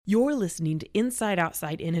You're listening to Inside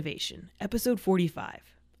Outside Innovation, episode 45.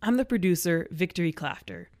 I'm the producer, Victory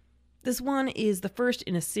Clafter. This one is the first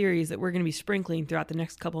in a series that we're going to be sprinkling throughout the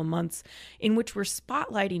next couple of months, in which we're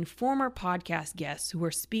spotlighting former podcast guests who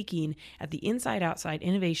are speaking at the Inside Outside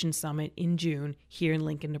Innovation Summit in June here in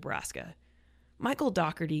Lincoln, Nebraska. Michael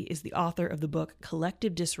Dougherty is the author of the book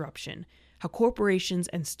Collective Disruption: How Corporations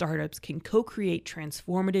and Startups Can Co-Create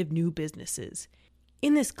Transformative New Businesses.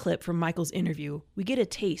 In this clip from Michael's interview, we get a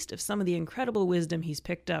taste of some of the incredible wisdom he's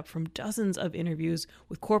picked up from dozens of interviews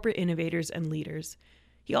with corporate innovators and leaders.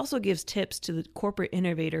 He also gives tips to the corporate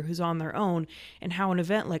innovator who's on their own and how an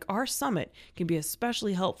event like our summit can be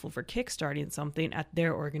especially helpful for kickstarting something at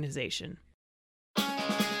their organization.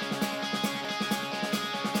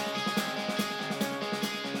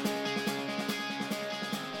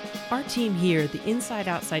 Our team here at the Inside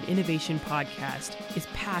Outside Innovation Podcast is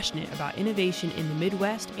passionate about innovation in the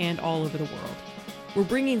Midwest and all over the world. We're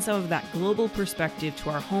bringing some of that global perspective to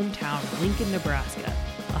our hometown, Lincoln, Nebraska,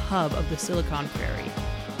 a hub of the Silicon Prairie.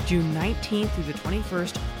 June 19th through the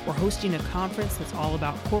 21st, we're hosting a conference that's all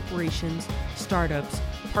about corporations, startups,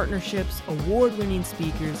 partnerships, award-winning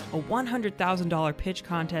speakers, a $100,000 pitch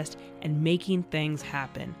contest, and making things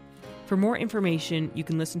happen. For more information, you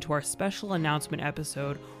can listen to our special announcement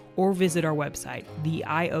episode or visit our website,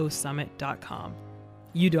 theiosummit.com.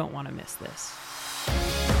 You don't want to miss this.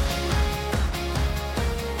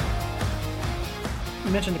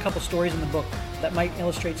 You mentioned a couple stories in the book that might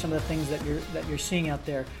illustrate some of the things that you're seeing out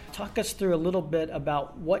there. Talk us through a little bit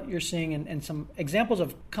about what you're seeing and some examples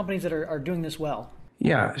of companies that are doing this well.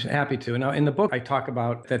 Yeah, happy to. Now, in the book, I talk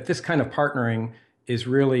about that this kind of partnering is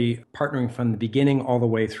really partnering from the beginning all the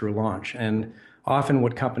way through launch. And often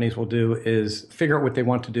what companies will do is figure out what they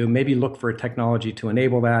want to do, maybe look for a technology to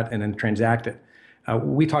enable that, and then transact it.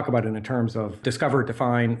 We talk about it in terms of discover,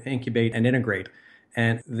 define, incubate, and integrate.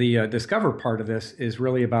 And the discover part of this is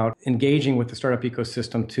really about engaging with the startup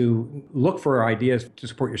ecosystem to look for ideas to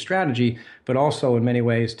support your strategy, but also in many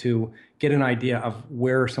ways to get an idea of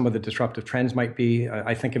where some of the disruptive trends might be.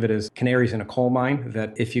 I think of it as canaries in a coal mine,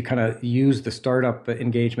 that if you kind of use the startup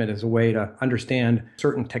engagement as a way to understand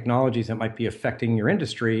certain technologies that might be affecting your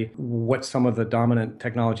industry, what some of the dominant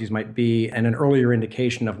technologies might be, and an earlier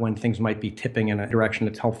indication of when things might be tipping in a direction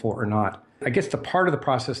that's helpful or not. I guess the part of the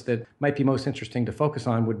process that might be most interesting to focus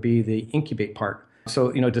on would be the incubate part.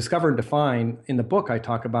 So, discover and define. In the book, I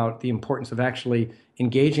talk about the importance of actually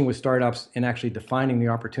engaging with startups and actually defining the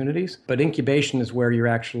opportunities. But incubation is where you're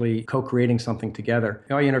actually co-creating something together.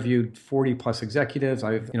 I interviewed 40 plus executives.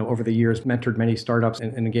 I've, over the years, mentored many startups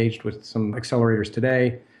and engaged with some accelerators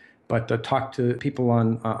today. But talked to people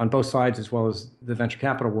on both sides as well as the venture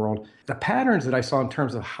capital world. The patterns that I saw in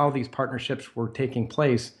terms of how these partnerships were taking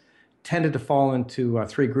place tended to fall into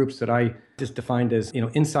three groups that I just defined as,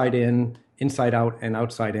 inside in, inside out, and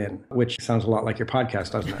outside in, which sounds a lot like your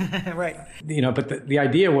podcast, doesn't it? Right. But the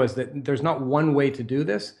idea was that there's not one way to do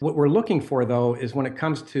this. What we're looking for, though, is when it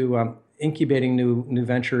comes to incubating new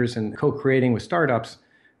ventures and co-creating with startups,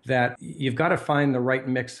 that you've got to find the right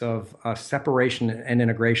mix of separation and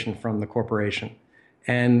integration from the corporation.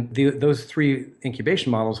 And those three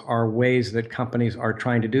incubation models are ways that companies are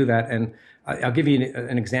trying to do that. And I'll give you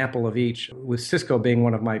an example of each, with Cisco being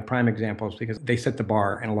one of my prime examples, because they set the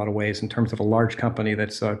bar in a lot of ways in terms of a large company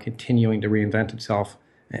that's continuing to reinvent itself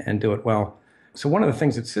and do it well. So one of the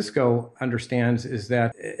things that Cisco understands is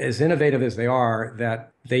that, as innovative as they are,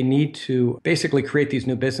 that they need to basically create these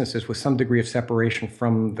new businesses with some degree of separation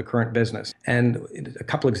from the current business. And a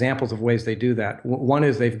couple examples of ways they do that. One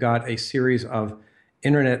is they've got a series of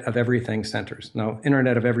Internet of Everything centers. Now,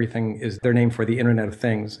 Internet of Everything is their name for the Internet of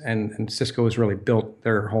Things, and Cisco has really built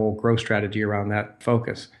their whole growth strategy around that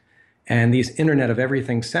focus. And these Internet of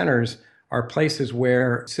Everything centers are places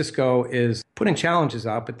where Cisco is putting challenges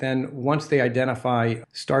out, but then once they identify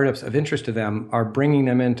startups of interest to them, are bringing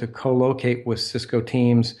them in to co-locate with Cisco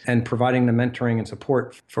teams and providing them mentoring and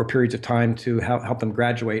support for periods of time to help them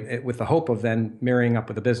graduate, with the hope of then marrying up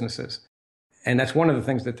with the businesses. And that's one of the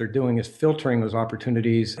things that they're doing, is filtering those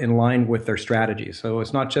opportunities in line with their strategy. So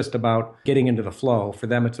it's not just about getting into the flow. For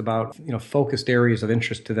them, it's about focused areas of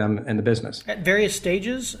interest to them and the business. At various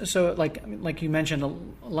stages. So like you mentioned, a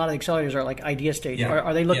lot of the accelerators are like idea stage. Yeah.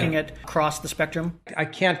 Are they looking at across the spectrum? I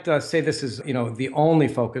can't say this is the only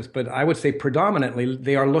focus, but I would say predominantly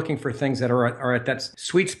they are looking for things that are at that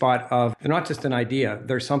sweet spot of, they're not just an idea.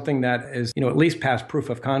 They're something that is at least past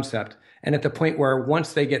proof of concept. And at the point where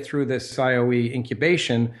once they get through this IOE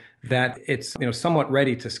incubation, that it's somewhat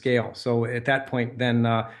ready to scale. So at that point, then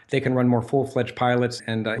they can run more full-fledged pilots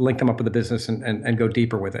and link them up with the business and go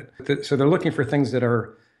deeper with it. So they're looking for things that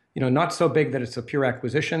are not so big that it's a pure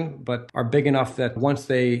acquisition, but are big enough that once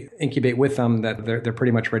they incubate with them, that they're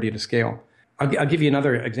pretty much ready to scale. I'll give you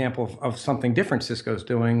another example of something different Cisco's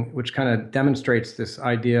doing, which kind of demonstrates this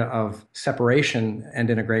idea of separation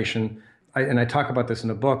and integration. I talk about this in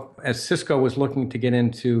the book. As Cisco was looking to get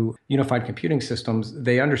into unified computing systems,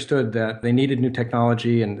 they understood that they needed new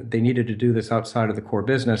technology and they needed to do this outside of the core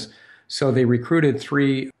business. So they recruited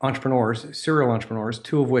 3 entrepreneurs, serial entrepreneurs,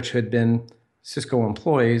 2 of which had been Cisco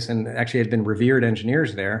employees and actually had been revered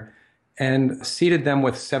engineers there, and seeded them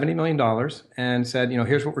with $70 million and said,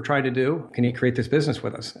 here's what we're trying to do. Can you create this business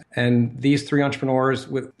with us? And these 3 entrepreneurs,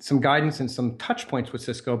 with some guidance and some touch points with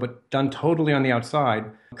Cisco, but done totally on the outside,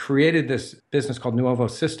 created this business called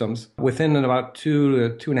Nuovo Systems. Within about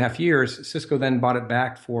 2 to 2.5 years, Cisco then bought it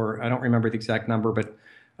back for, I don't remember the exact number, but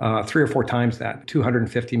 3 or 4 times that,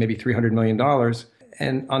 $250, maybe $300 million.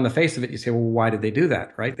 And on the face of it, you say, well, why did they do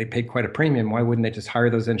that, right? They paid quite a premium. Why wouldn't they just hire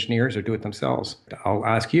those engineers or do it themselves? I'll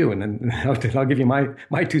ask you, and then I'll give you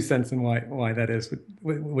my 2 cents on why that is.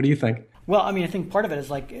 What do you think? Well, I think part of it is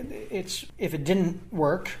it's if it didn't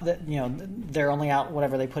work, that they're only out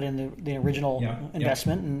whatever they put in the original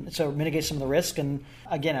investment, and so it mitigates some of the risk. And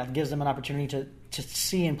again, it gives them an opportunity to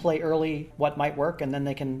see and play early what might work, and then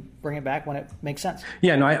they can bring it back when it makes sense.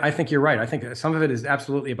 Yeah, no, I think you're right. I think some of it is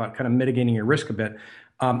absolutely about kind of mitigating your risk a bit.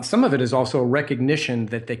 Some of it is also recognition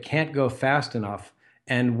that they can't go fast enough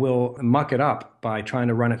and will muck it up by trying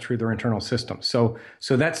to run it through their internal system. So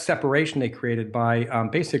that separation they created by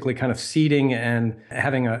basically kind of seeding and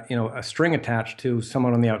having a string attached to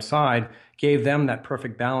someone on the outside gave them that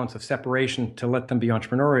perfect balance of separation to let them be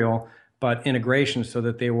entrepreneurial, but integration so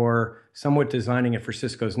that they were somewhat designing it for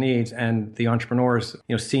Cisco's needs, and the entrepreneurs,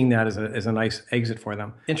 seeing that as a nice exit for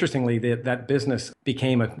them. Interestingly, that business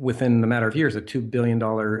became, within a matter of years, a $2 billion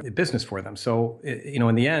business for them. So,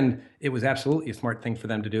 in the end, it was absolutely a smart thing for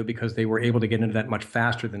them to do because they were able to get into that much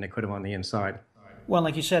faster than they could have on the inside. Well,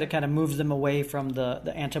 like you said, it kind of moves them away from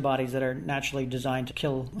the antibodies that are naturally designed to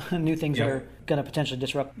kill new things that are going to potentially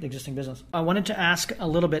disrupt the existing business. I wanted to ask a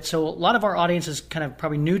little bit. So a lot of our audience is kind of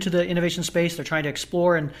probably new to the innovation space. They're trying to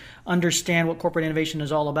explore and understand what corporate innovation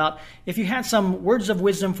is all about. If you had some words of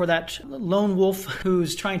wisdom for that lone wolf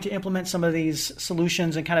who's trying to implement some of these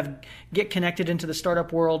solutions and kind of get connected into the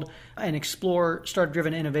startup world and explore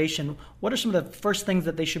startup-driven innovation, what are some of the first things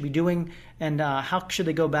that they should be doing, and how should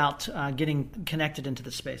they go about getting connected into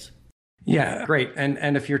the space? Yeah, great.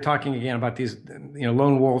 And if you're talking again about these,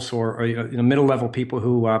 lone wolves or middle-level people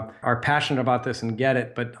who are passionate about this and get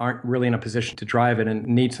it, but aren't really in a position to drive it and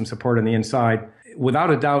need some support on the inside,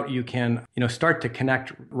 without a doubt, you can, start to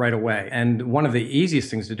connect right away. And one of the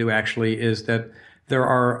easiest things to do actually is that there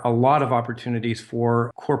are a lot of opportunities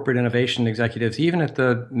for corporate innovation executives, even at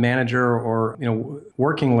the manager or,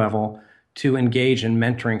 working level, to engage in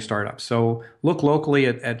mentoring startups. So look locally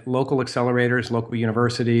at local accelerators, local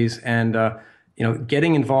universities, and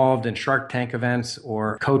getting involved in Shark Tank events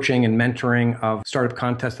or coaching and mentoring of startup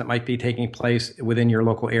contests that might be taking place within your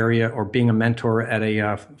local area, or being a mentor at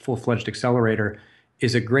a full-fledged accelerator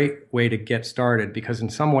is a great way to get started, because in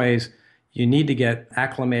some ways you need to get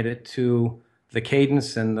acclimated to the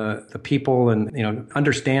cadence and the people, and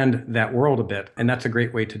understand that world a bit. And that's a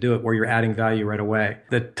great way to do it, where you're adding value right away.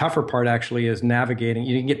 The tougher part actually is navigating.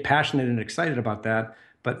 You can get passionate and excited about that,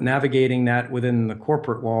 but navigating that within the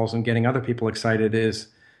corporate walls and getting other people excited is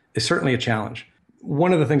certainly a challenge.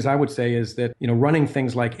 One of the things I would say is that, running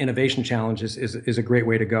things like innovation challenges is a great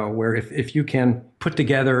way to go, where if you can put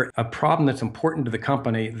together a problem that's important to the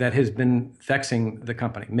company that has been vexing the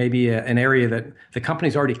company, maybe an area that the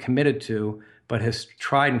company's already committed to, but has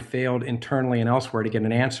tried and failed internally and elsewhere to get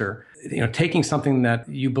an answer, taking something that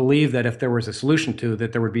you believe that if there was a solution to,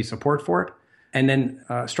 that there would be support for it, and then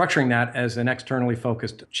structuring that as an externally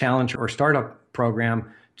focused challenge or startup program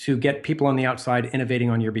to get people on the outside innovating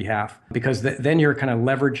on your behalf. Because then you're kind of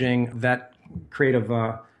leveraging that creative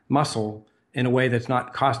muscle in a way that's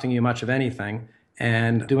not costing you much of anything,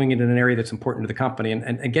 and doing it in an area that's important to the company.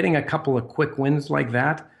 And getting a couple of quick wins like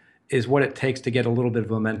that is what it takes to get a little bit of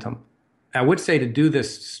momentum. I would say to do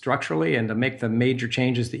this structurally and to make the major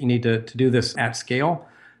changes that you need to do this at scale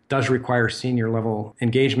does require senior level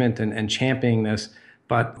engagement and championing this.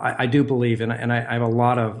 But I do believe, and I have a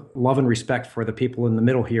lot of love and respect for the people in the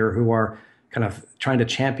middle here who are kind of trying to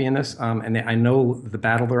champion this. And I know the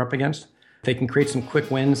battle they're up against. They can create some quick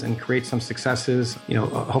wins and create some successes.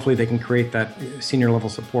 Hopefully they can create that senior level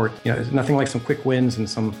support. There's nothing like some quick wins and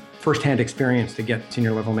some firsthand experience to get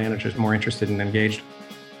senior level managers more interested and engaged.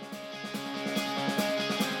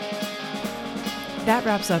 That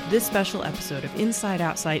wraps up this special episode of Inside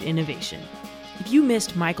Outside Innovation. If If you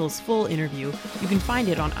missed Michael's full interview, you can find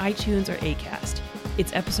it on iTunes or Acast.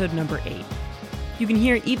 It's episode number 8. You can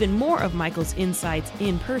hear even more of Michael's insights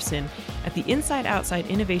in person at the Inside Outside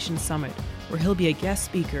Innovation Summit, where he'll be a guest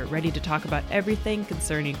speaker ready to talk about everything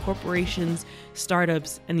concerning corporations,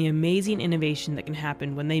 startups, and the amazing innovation that can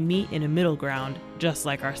happen when they meet in a middle ground, just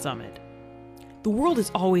like our summit. The world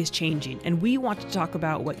is always changing, and we want to talk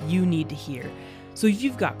about what you need to hear. So if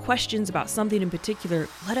you've got questions about something in particular,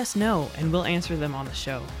 let us know, and we'll answer them on the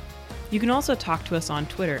show. You can also talk to us on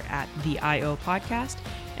Twitter at The I.O. Podcast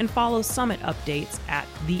and follow Summit updates at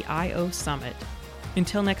The I.O. Summit.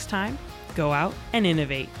 Until next time, go out and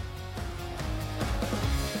innovate.